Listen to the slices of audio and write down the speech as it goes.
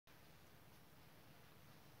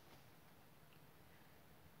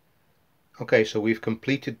Okay, so we've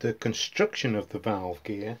completed the construction of the valve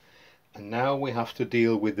gear, and now we have to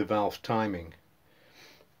deal with the valve timing.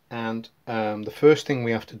 And the first thing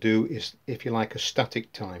we have to do is, if you like, a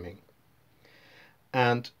static timing.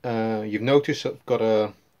 And you've noticed I've got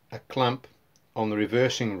a clamp on the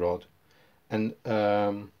reversing rod, and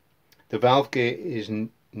the valve gear is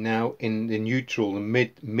now in the neutral, the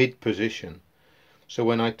mid position. So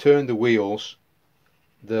when I turn the wheels,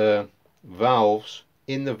 the valves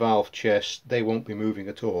in the valve chest, they won't be moving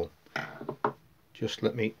at all. Just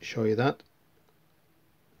let me show you that.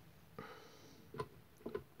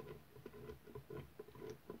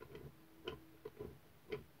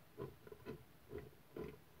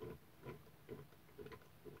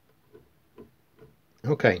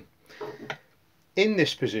 Okay, in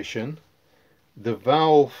this position the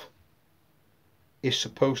valve is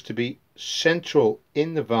supposed to be central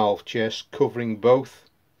in the valve chest, covering both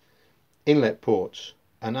inlet ports,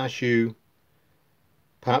 and as you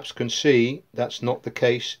perhaps can see, that's not the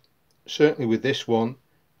case, certainly with this one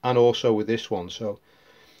and also with this one. So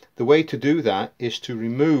the way to do that is to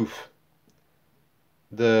remove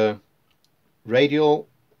the radial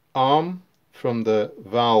arm from the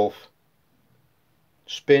valve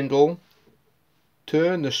spindle,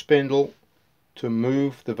 turn the spindle to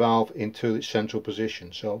move the valve into its central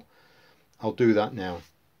position. So I'll do that now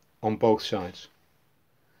on both sides.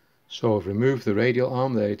 So I've removed the radial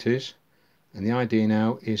arm, there it is, and the idea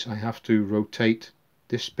now is I have to rotate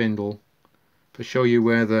this spindle to show you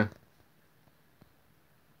where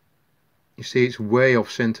you see it's way off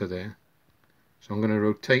center there. So I'm going to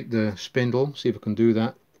rotate the spindle, see if I can do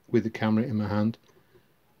that with the camera in my hand,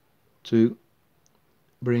 to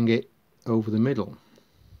bring it over the middle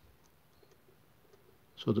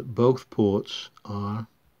so that both ports are.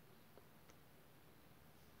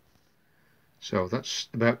 So that's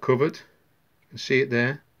about covered. You can see it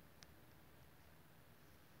there.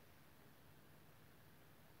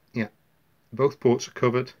 Yeah, both ports are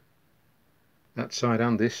covered, that side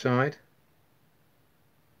and this side.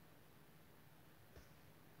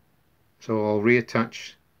 So I'll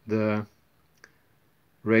reattach the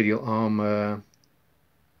radial arm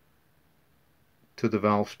to the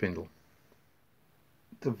valve spindle.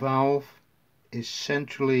 The valve is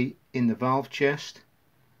centrally in the valve chest,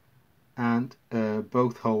 and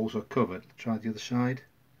both holes are covered. Try the other side.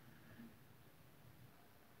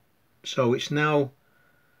 So it's now,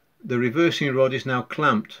 the reversing rod is now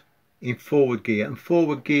clamped in forward gear, and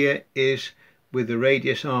forward gear is with the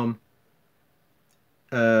radius arm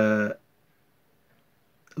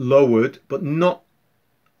lowered, but not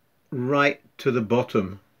right to the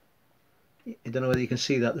bottom. I don't know whether you can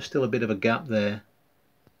see that, there's still a bit of a gap there.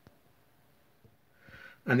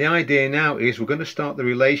 And the idea now is we're going to start the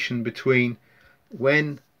relation between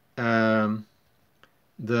when the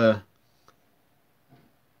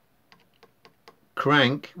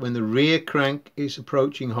crank, when the rear crank is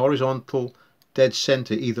approaching horizontal dead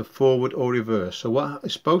center, either forward or reverse. So what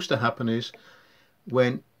is supposed to happen is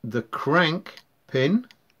when the crank pin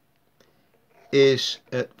is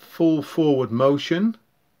at full forward motion,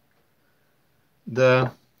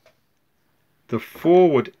 the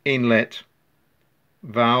forward inlet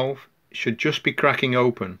valve should just be cracking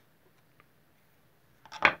open.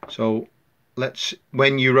 So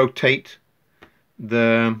when you rotate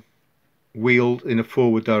the wheel in a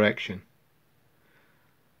forward direction.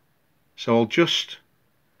 So I'll just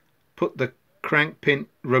put the crank pin,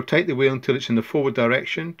 rotate the wheel until it's in the forward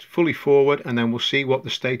direction, fully forward, and then we'll see what the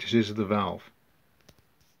status is of the valve.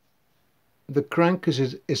 The crank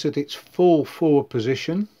is at its full forward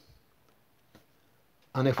position,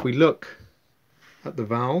 and if we look at the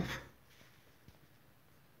valve,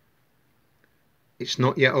 it's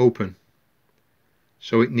not yet open,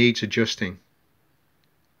 so it needs adjusting.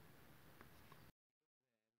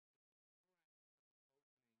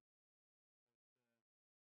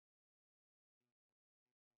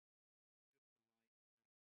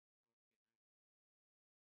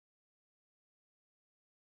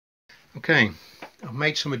 Okay, I've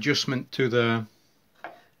made some adjustment to the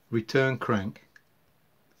return crank.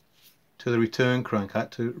 I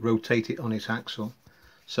had to rotate it on its axle.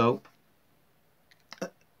 So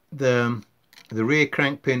the rear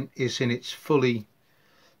crank pin is in its fully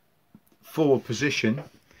forward position.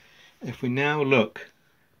 If we now look,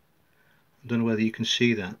 I don't know whether you can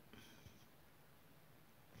see that,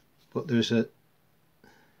 but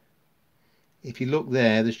if you look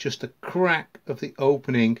there, there's just a crack of the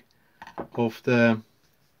opening of the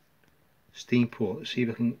steam port. Let's see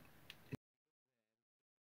if I can.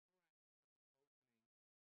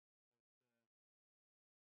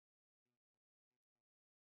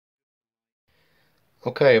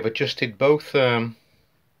 Okay, I've adjusted both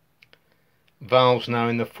valves now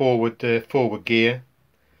in the forward gear,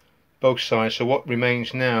 both sides. So what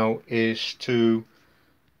remains now is to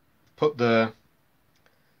put the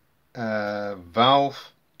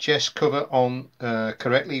valve chest cover on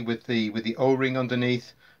correctly with the O-ring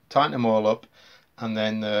underneath, tighten them all up, and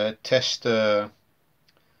then test the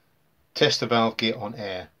valve gear on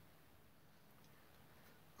air.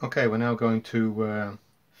 Okay, we're now going to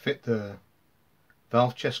fit the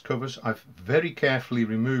valve chest covers. I've very carefully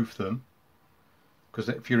removed them because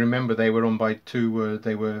if you remember they were on by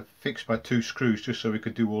they were fixed by 2 screws just so we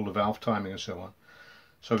could do all the valve timing and so on.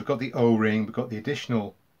 So we've got the O-ring, we've got the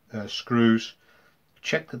additional screws.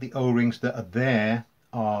 Check that the O-rings that are there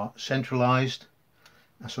are centralized,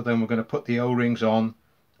 and so then we're going to put the O-rings on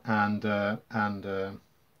and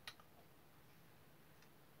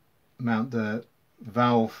mount the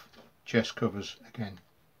valve chest covers again.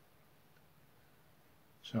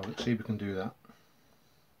 So let's see if we can do that.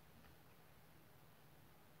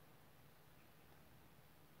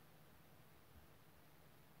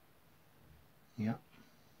 Yeah.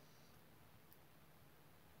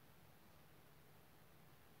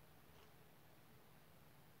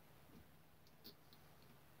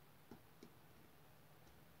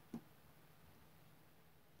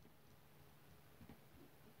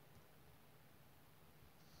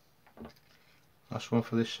 Last one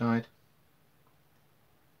for this side.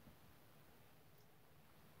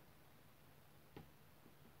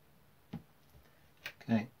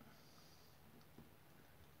 Okay.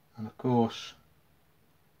 And of course,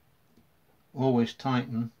 always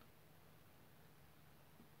tighten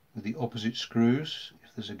with the opposite screws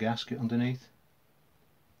if there's a gasket underneath.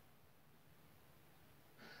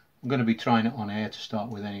 I'm going to be trying it on air to start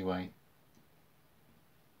with anyway.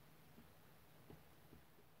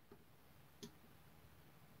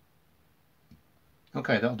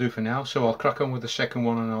 Okay, that'll do for now. So I'll crack on with the second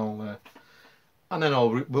one, and then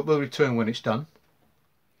we'll return when it's done.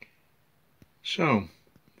 So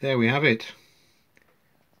there we have it.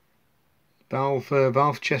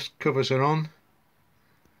 Valve chest covers are on.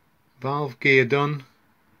 Valve gear done,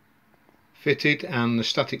 fitted, and the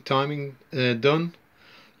static timing done.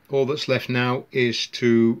 All that's left now is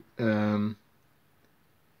to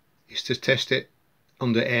test it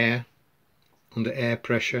under air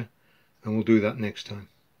pressure, and we'll do that next time.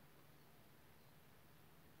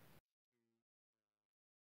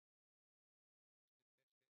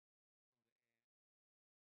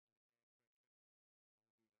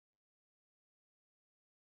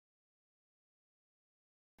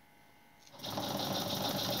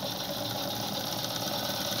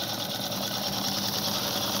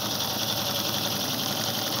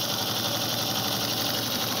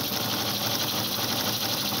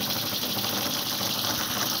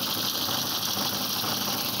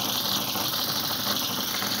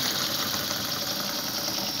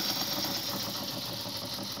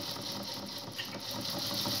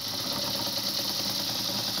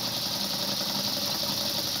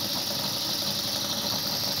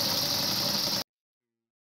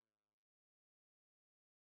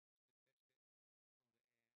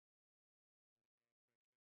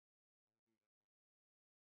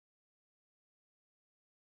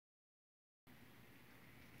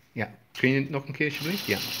 Ja, kun je het nog een keer alsjeblieft?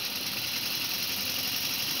 Ja.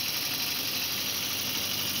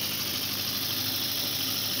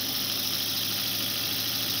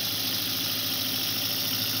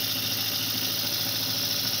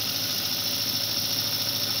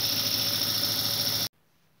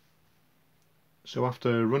 So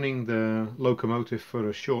after running the locomotive for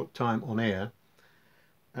a short time on air,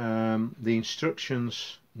 the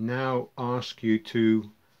instructions now ask you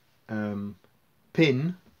to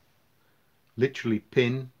literally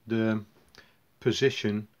pin the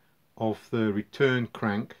position of the return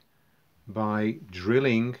crank by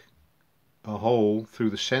drilling a hole through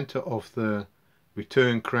the center of the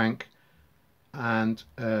return crank and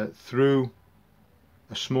through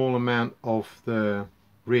a small amount of the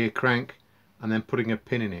rear crank, and then putting a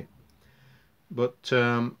pin in it. But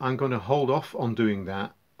I'm going to hold off on doing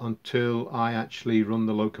that until I actually run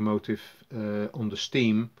the locomotive under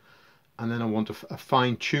steam, and then I want to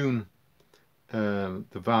fine-tune the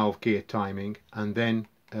valve gear timing and then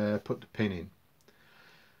put the pin in.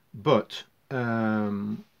 But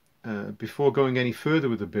before going any further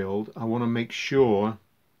with the build, I want to make sure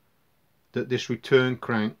that this return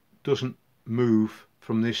crank doesn't move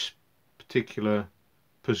from this particular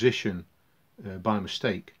position by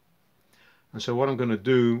mistake. And so what I'm going to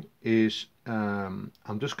do is I'm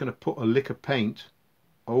just going to put a lick of paint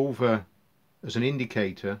over as an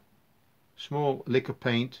indicator, small lick of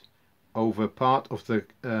paint over part of the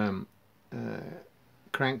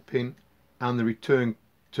crank pin and the return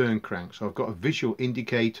crank, so I've got a visual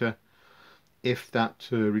indicator if that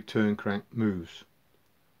return crank moves.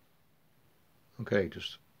 Okay,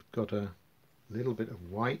 just got a little bit of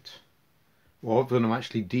white. Well, other than I'm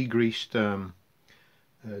actually degreased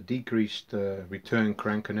return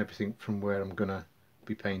crank and everything from where I'm gonna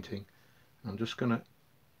be painting. I'm just gonna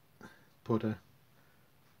put a,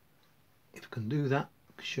 if I can do that,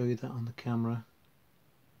 I can show you that on the camera.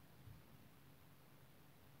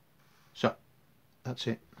 So that's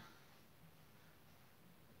it.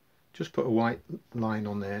 Just put a white line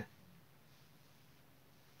on there.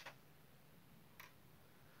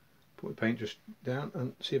 Put the paint just down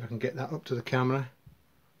and see if I can get that up to the camera.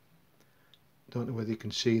 Don't know whether you can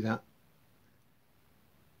see that.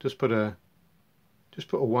 Just put a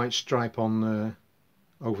white stripe on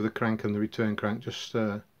over the crank and the return crank. Just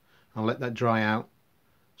I'll let that dry out,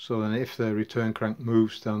 so then if the return crank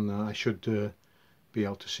moves, then I should be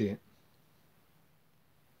able to see it.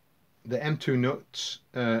 The M2 nuts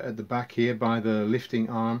at the back here by the lifting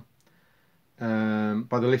arm,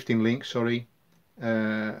 by the lifting link, sorry.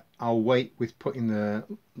 I'll wait with putting the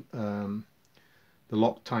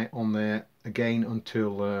Loctite on there again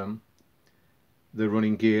until the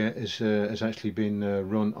running gear has actually been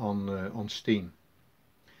run on steam,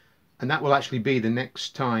 and that will actually be the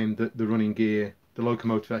next time that the running gear, the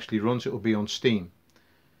locomotive, actually runs. It will be on steam.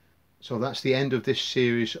 So that's the end of this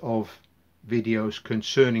series of videos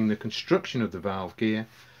concerning the construction of the valve gear,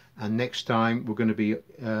 and next time we're going to be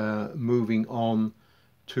moving on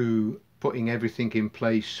to putting everything in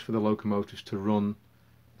place for the locomotives to run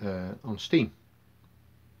on steam.